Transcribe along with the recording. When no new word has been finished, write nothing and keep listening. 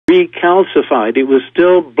recalcified. It was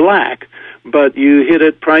still black, but you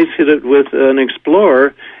price hit it with an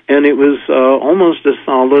Explorer, and it was almost as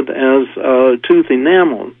solid as tooth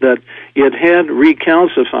enamel, that it had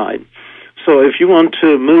recalcified. So if you want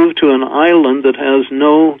to move to an island that has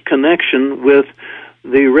no connection with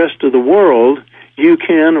the rest of the world, you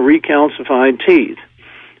can recalcify teeth.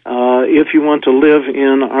 If you want to live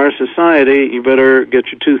in our society, you better get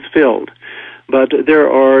your tooth filled. But there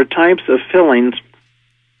are types of fillings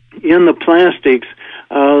in the plastics.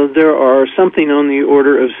 There are something on the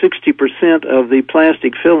order of 60% of the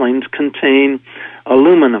plastic fillings contain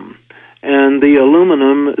aluminum. And the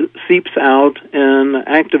aluminum seeps out and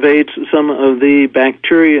activates some of the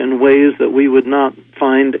bacteria in ways that we would not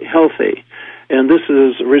find healthy. And this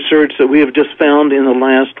is research that we have just found in the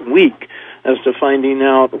last week as to finding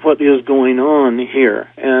out what is going on here.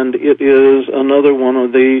 And it is another one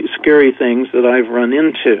of the scary things that I've run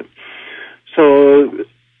into. So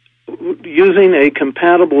using a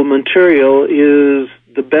compatible material is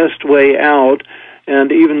the best way out.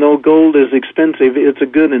 And even though gold is expensive, it's a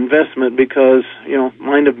good investment because,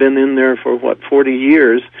 mine have been in there for, 40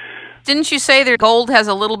 years. Didn't you say that gold has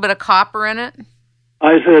a little bit of copper in it?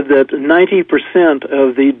 I said that 90%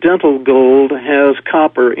 of the dental gold has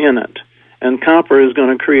copper in it. And copper is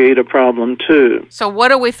going to create a problem, too. So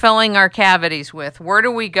what are we filling our cavities with? Where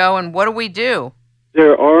do we go and what do we do?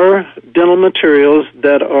 There are dental materials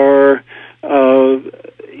that are,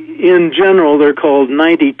 in general, they're called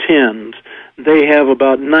 90-10s. They have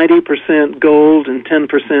about 90% gold and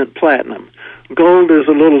 10% platinum. Gold is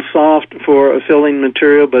a little soft for a filling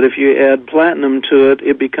material, but if you add platinum to it,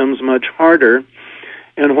 it becomes much harder.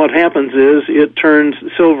 And what happens is it turns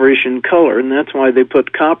silverish in color, and that's why they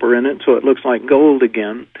put copper in it, so it looks like gold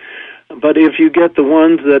again. But if you get the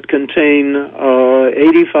ones that contain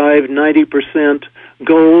 85, 90%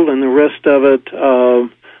 gold and the rest of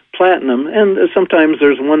it platinum, and sometimes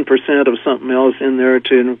there's 1% of something else in there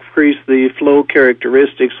to increase the flow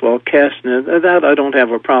characteristics while casting it, that I don't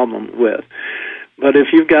have a problem with. But if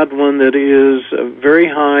you've got one that is very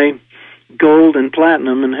high gold and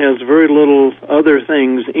platinum and has very little other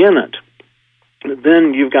things in it,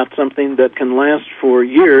 then you've got something that can last for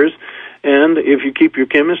years, and if you keep your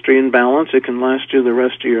chemistry in balance, it can last you the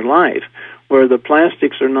rest of your life, where the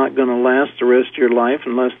plastics are not going to last the rest of your life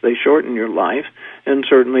unless they shorten your life, and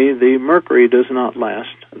certainly the mercury does not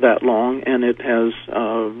last that long, and it has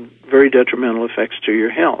very detrimental effects to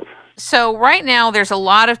your health. So right now there's a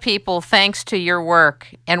lot of people, thanks to your work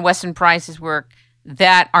and Weston Price's work,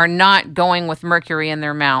 that are not going with mercury in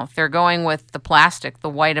their mouth. They're going with the plastic,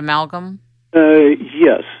 the white amalgam?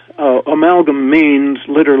 Yes. Amalgam means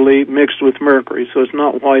literally mixed with mercury, so it's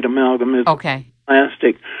not white amalgam, it's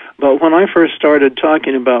plastic. But when I first started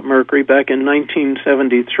talking about mercury back in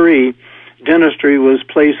 1973, dentistry was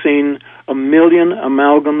placing 1 million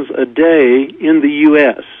amalgams a day in the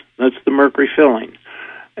U.S. That's the mercury filling.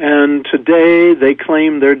 And today they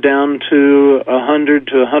claim they're down to 100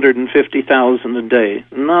 to 150,000 a day.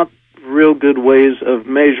 Not real good ways of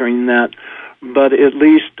measuring that, but at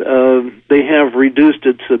least they have reduced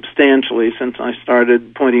it substantially since I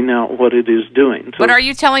started pointing out what it is doing. So, but are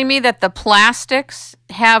you telling me that the plastics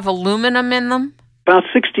have aluminum in them? About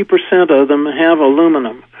 60% of them have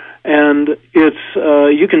aluminum, and it's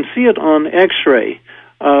you can see it on X-ray.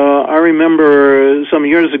 I remember some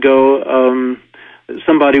years ago,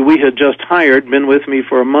 somebody we had just hired, been with me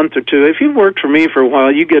for a month or two. If you've worked for me for a while,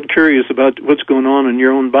 you get curious about what's going on in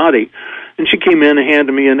your own body. And she came in and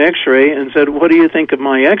handed me an X-ray and said, "What do you think of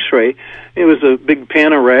my X-ray?" It was a big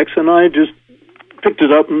Panorex, and I just picked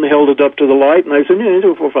it up and held it up to the light, and I said, "Yeah,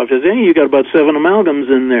 2, 4, 5, 6, hey, you got about 7 amalgams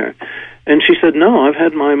in there." And she said, "No, I've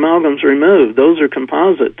had my amalgams removed. Those are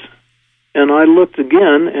composites." And I looked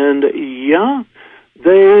again, and yeah,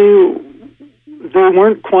 they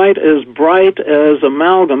weren't quite as bright as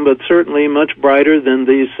amalgam, but certainly much brighter than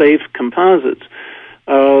the safe composites.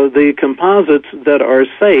 The composites that are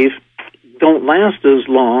safe don't last as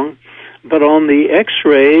long, but on the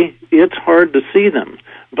X-ray, it's hard to see them.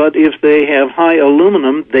 But if they have high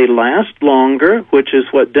aluminum, they last longer, which is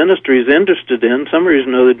what dentistry is interested in. Some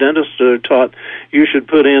reason or other, dentists are taught you should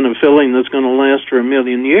put in a filling that's going to last for 1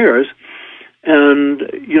 million years. And,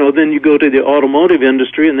 then you go to the automotive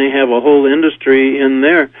industry, and they have a whole industry in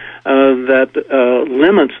there that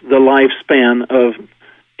limits the lifespan of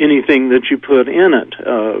anything that you put in it.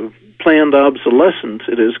 Planned obsolescence,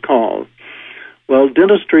 it is called. Well,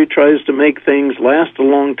 dentistry tries to make things last a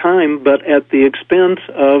long time, but at the expense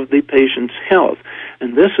of the patient's health.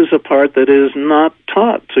 And this is a part that is not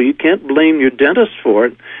taught, so you can't blame your dentist for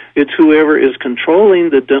it. It's whoever is controlling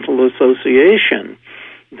the dental association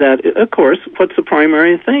that, of course, what's the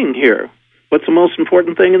primary thing here? What's the most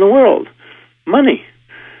important thing in the world? Money.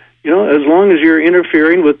 As long as you're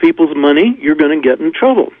interfering with people's money, you're going to get in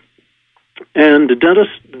trouble. And the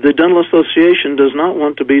Dental Association does not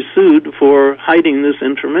want to be sued for hiding this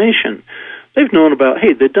information. They've known about,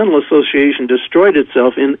 the Dental Association destroyed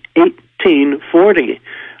itself in 1840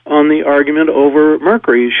 on the argument over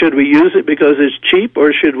mercury. Should we use it because it's cheap,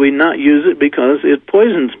 or should we not use it because it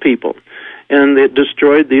poisons people? And it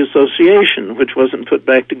destroyed the association, which wasn't put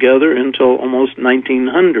back together until almost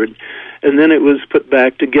 1900. And then it was put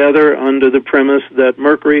back together under the premise that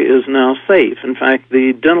mercury is now safe. In fact,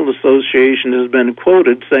 the Dental Association has been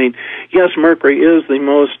quoted saying, yes, mercury is the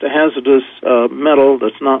most hazardous metal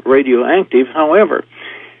that's not radioactive. However,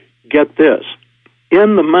 get this.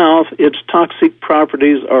 In the mouth, its toxic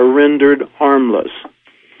properties are rendered harmless.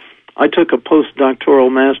 I took a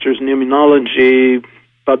postdoctoral master's in immunology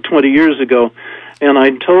about 20 years ago, and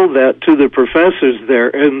I told that to the professors there,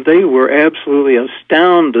 and they were absolutely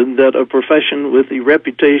astounded that a profession with the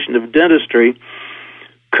reputation of dentistry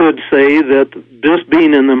could say that this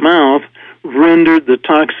being in the mouth rendered the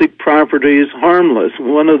toxic properties harmless.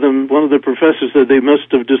 One of the professors said they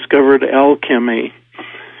must have discovered alchemy.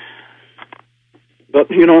 But,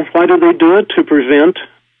 why do they do it? To prevent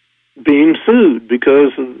being sued,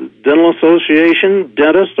 because the Dental Association,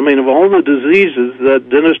 dentists, of all the diseases that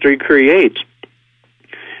dentistry creates,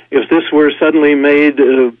 if this were suddenly made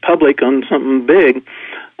public on something big,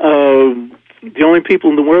 the only people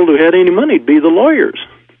in the world who had any money would be the lawyers.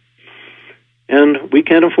 And we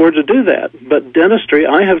can't afford to do that. But dentistry,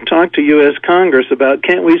 I have talked to U.S. Congress about,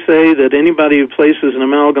 can't we say that anybody who places an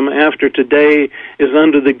amalgam after today is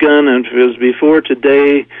under the gun, and if it was before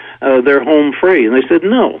today, they're home free? And they said,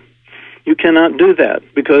 no. You cannot do that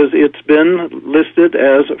because it's been listed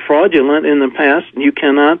as fraudulent in the past. And you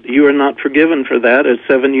are not forgiven for that at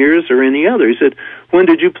 7 years or any other. He said, when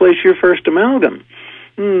did you place your first amalgam?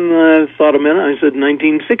 I thought a minute. I said,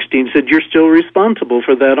 1916. He said, you're still responsible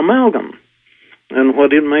for that amalgam and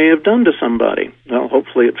what it may have done to somebody. Well,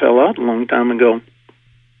 hopefully it fell out a long time ago.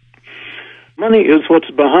 Money is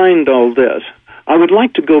what's behind all this. I would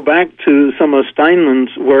like to go back to some of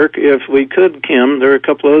Steinman's work, if we could, Kim. There are a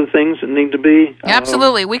couple other things that need to be...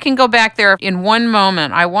 Absolutely. We can go back there in one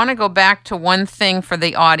moment. I want to go back to one thing for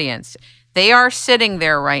the audience. They are sitting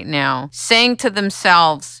there right now saying to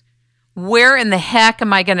themselves, where in the heck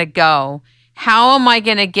am I going to go? How am I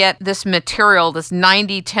going to get this material, this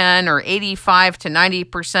 90-10 or 85 to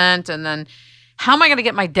 90%? And then how am I going to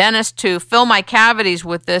get my dentist to fill my cavities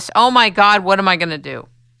with this? Oh, my God, what am I going to do?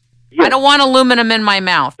 Yes. I don't want aluminum in my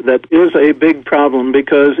mouth. That is a big problem,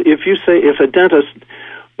 because if a dentist,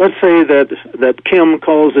 let's say that Kim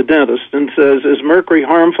calls a dentist and says, is mercury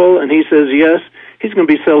harmful? And he says yes, he's going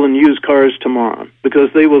to be selling used cars tomorrow,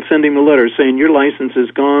 because they will send him a letter saying your license is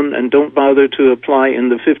gone and don't bother to apply in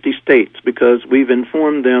the 50 states because we've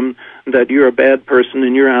informed them that you're a bad person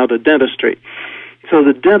and you're out of dentistry. So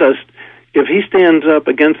the dentist, if he stands up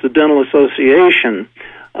against the Dental Association,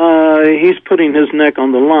 he's putting his neck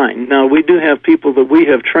on the line. Now, we do have people that we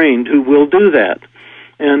have trained who will do that.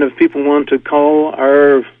 And if people want to call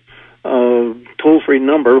our toll-free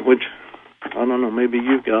number, which, I don't know, maybe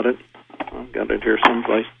you've got it. I've got it here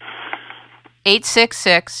someplace.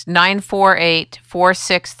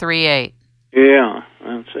 866-948-4638. Yeah,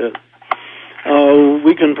 that's it.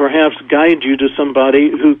 We can perhaps guide you to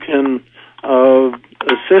somebody who can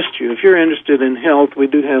assist you. If you're interested in health, we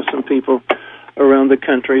do have some people around the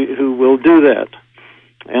country who will do that,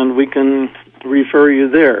 and we can refer you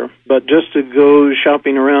there. But just to go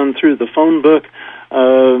shopping around through the phone book,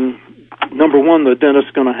 number one, the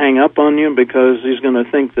dentist's going to hang up on you because he's going to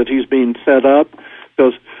think that he's being set up,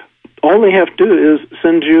 because all they have to do is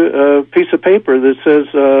send you a piece of paper that says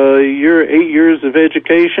your 8 years of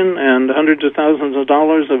education and hundreds of thousands of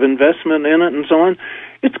dollars of investment in it and so on.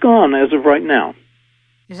 It's gone as of right now.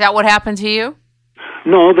 Is that what happened to you?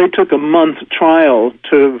 No, they took a month trial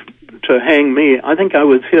to hang me. I think I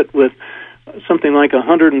was hit with something like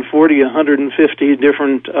 140, 150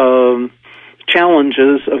 different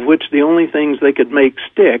challenges, of which the only things they could make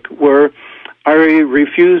stick were I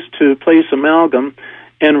refused to place amalgam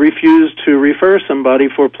and refused to refer somebody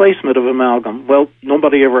for placement of amalgam. Well,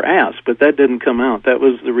 nobody ever asked, but that didn't come out. That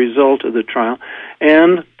was the result of the trial.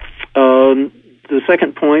 And the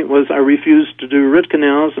second point was I refused to do root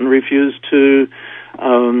canals and refused to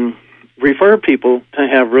refer people to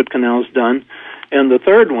have root canals done. And the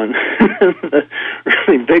third one, the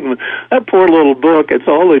really big one, that poor little book, It's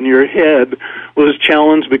All in Your Head, was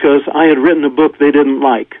challenged because I had written a book they didn't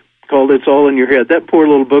like called It's All in Your Head. That poor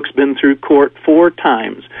little book's been through court 4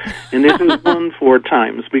 times, and it has won 4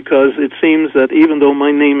 times because it seems that even though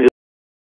my name